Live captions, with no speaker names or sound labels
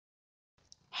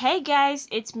Hey guys,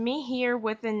 it's me here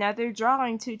with another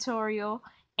drawing tutorial,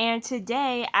 and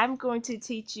today I'm going to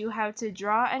teach you how to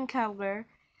draw and color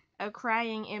a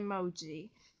crying emoji.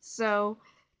 So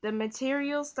the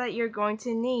materials that you're going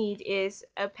to need is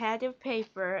a pad of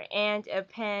paper and a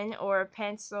pen or a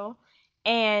pencil,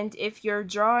 and if you're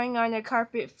drawing on a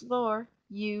carpet floor,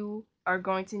 you are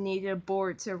going to need a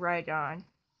board to write on.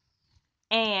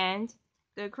 And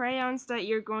the crayons that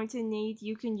you're going to need,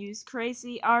 you can use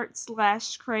Crazy Art /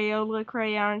 Crayola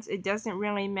crayons. It doesn't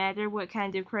really matter what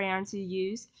kind of crayons you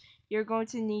use. You're going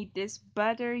to need this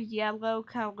butter yellow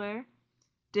color,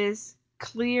 this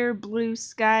clear blue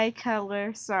sky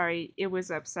color, sorry, it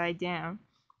was upside down,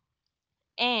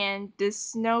 and this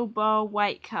snowball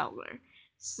white color.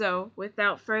 So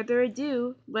without further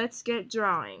ado, let's get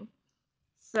drawing.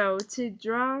 So to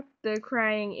draw the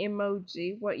crying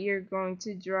emoji, what you're going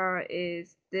to draw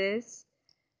is this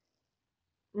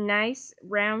nice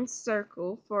round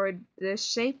circle for the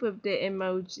shape of the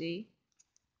emoji.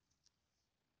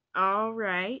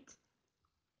 Alright.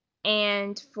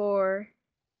 And for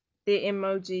the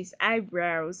emoji's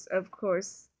eyebrows, of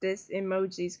course, this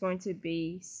emoji is going to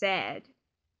be sad.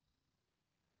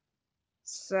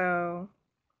 So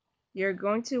you're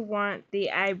going to want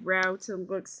the eyebrow to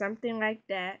look something like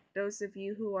that. Those of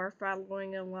you who are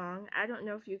following along, I don't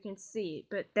know if you can see it,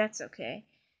 but that's okay.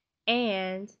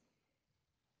 And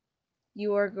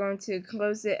you are going to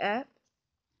close it up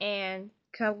and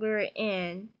color it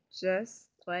in just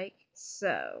like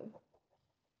so.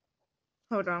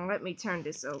 Hold on, let me turn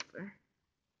this over.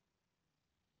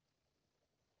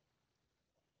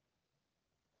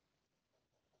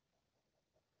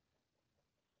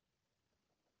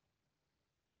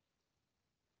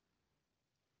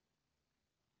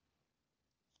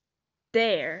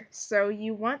 There, so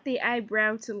you want the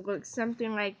eyebrow to look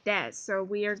something like that, so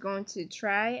we are going to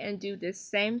try and do the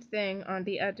same thing on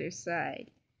the other side.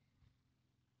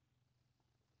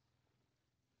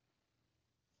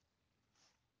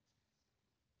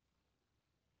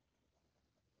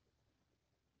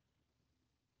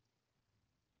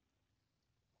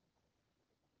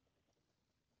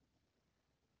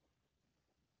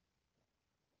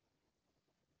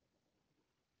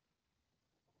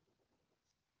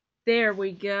 There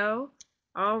we go.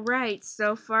 Alright,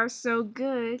 so far so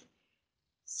good.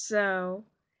 So,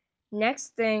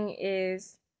 next thing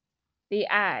is the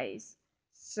eyes.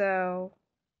 So,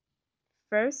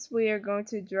 first we are going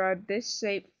to draw this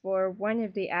shape for one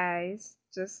of the eyes,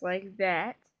 just like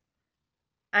that.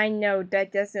 I know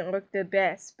that doesn't look the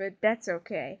best, but that's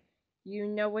okay. You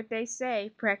know what they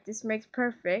say, practice makes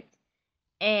perfect.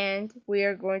 And we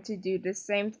are going to do the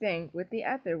same thing with the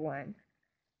other one.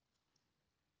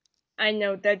 I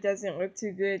know that doesn't look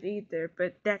too good either,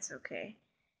 but that's okay.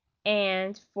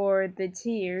 And for the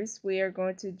tears, we are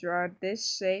going to draw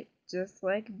this shape just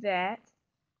like that.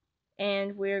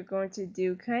 And we're going to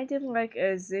do kind of like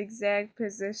a zigzag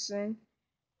position.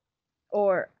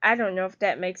 Or, I don't know if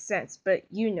that makes sense, but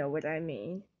you know what I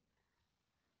mean.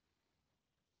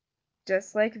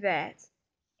 Just like that.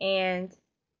 And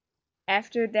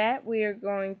after that, we are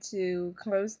going to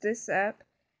close this up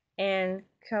and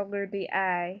color the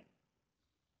eye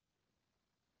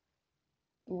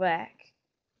black.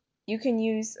 You can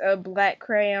use a black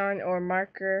crayon or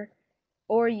marker,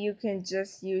 or you can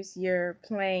just use your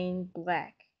plain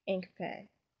black ink pen.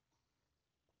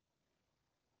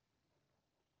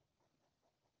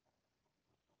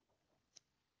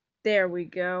 There we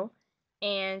go.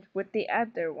 And with the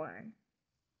other one.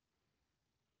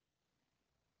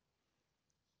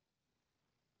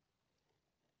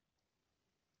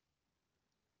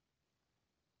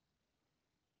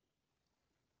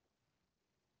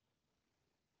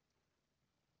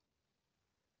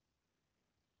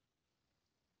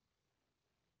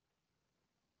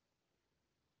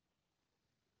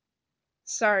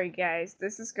 Sorry guys,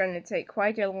 this is going to take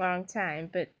quite a long time,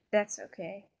 but that's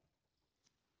okay.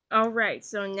 Alright,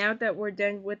 so now that we're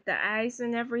done with the eyes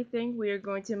and everything, we are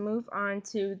going to move on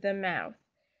to the mouth.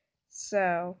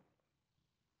 So,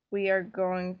 we are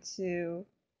going to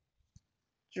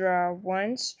draw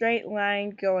one straight line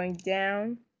going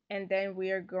down, and then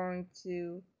we are going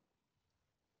to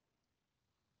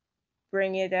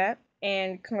bring it up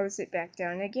and close it back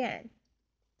down again,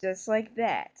 just like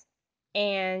that.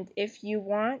 And if you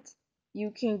want,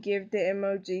 you can give the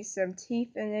emoji some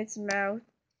teeth in its mouth.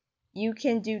 You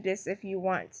can do this if you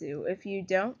want to. If you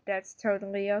don't, that's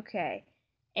totally okay.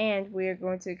 And we're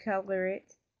going to color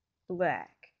it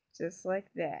black, just like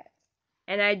that.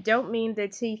 And I don't mean the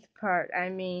teeth part, I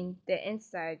mean the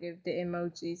inside of the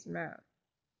emoji's mouth.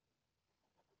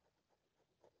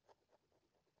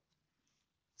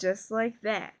 Just like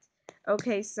that.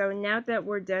 Okay, so now that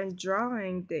we're done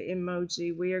drawing the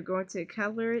emoji, we are going to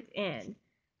color it in.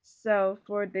 So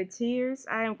for the tears,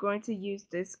 I am going to use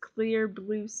this clear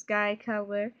blue sky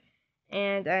color,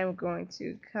 and I'm going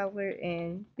to color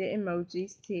in the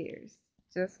emoji's tears,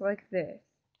 just like this.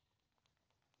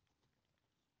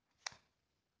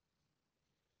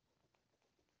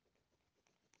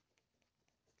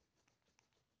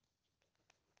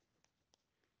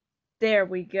 There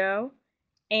we go.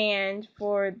 And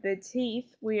for the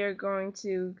teeth, we are going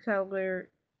to color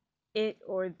it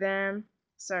or them,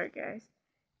 sorry guys,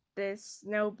 this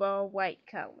snowball white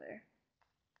color.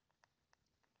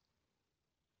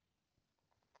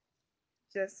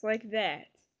 Just like that.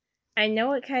 I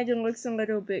know it kind of looks a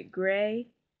little bit gray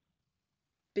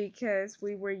because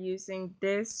we were using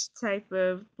this type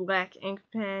of black ink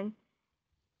pen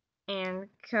and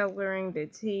coloring the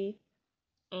teeth,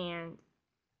 and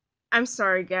I'm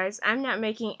sorry guys, I'm not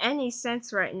making any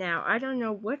sense right now. I don't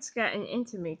know what's gotten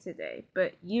into me today,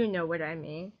 but you know what I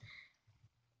mean.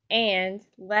 And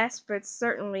last but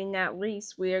certainly not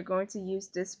least, we are going to use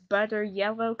this butter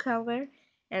yellow color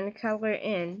and color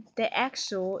in the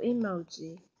actual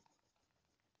emoji.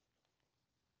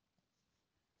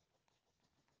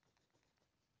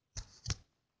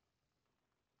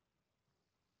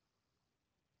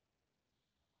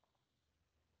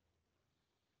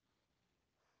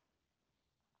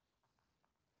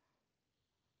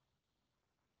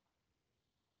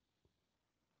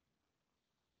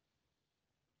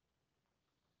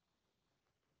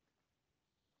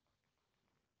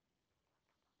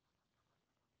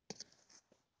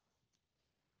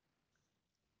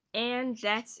 And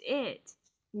that's it.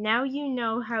 Now you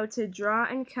know how to draw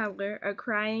and color a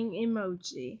crying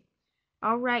emoji.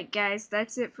 Alright guys,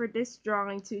 that's it for this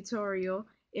drawing tutorial.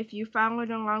 If you followed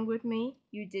along with me,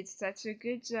 you did such a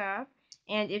good job.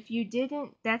 And if you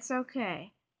didn't, that's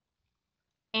okay.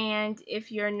 And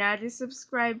if you're not a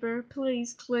subscriber,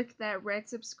 please click that red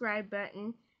subscribe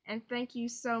button. And thank you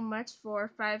so much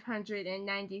for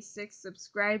 596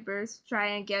 subscribers.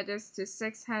 Try and get us to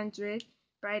 600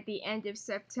 by the end of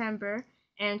September.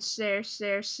 And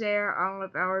share all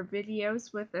of our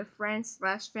videos with a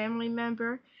friend/family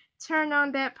member. Turn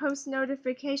on that post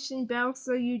notification bell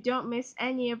so you don't miss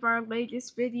any of our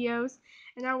latest videos.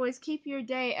 And always keep your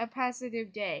day a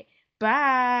positive day.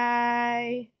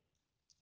 Bye!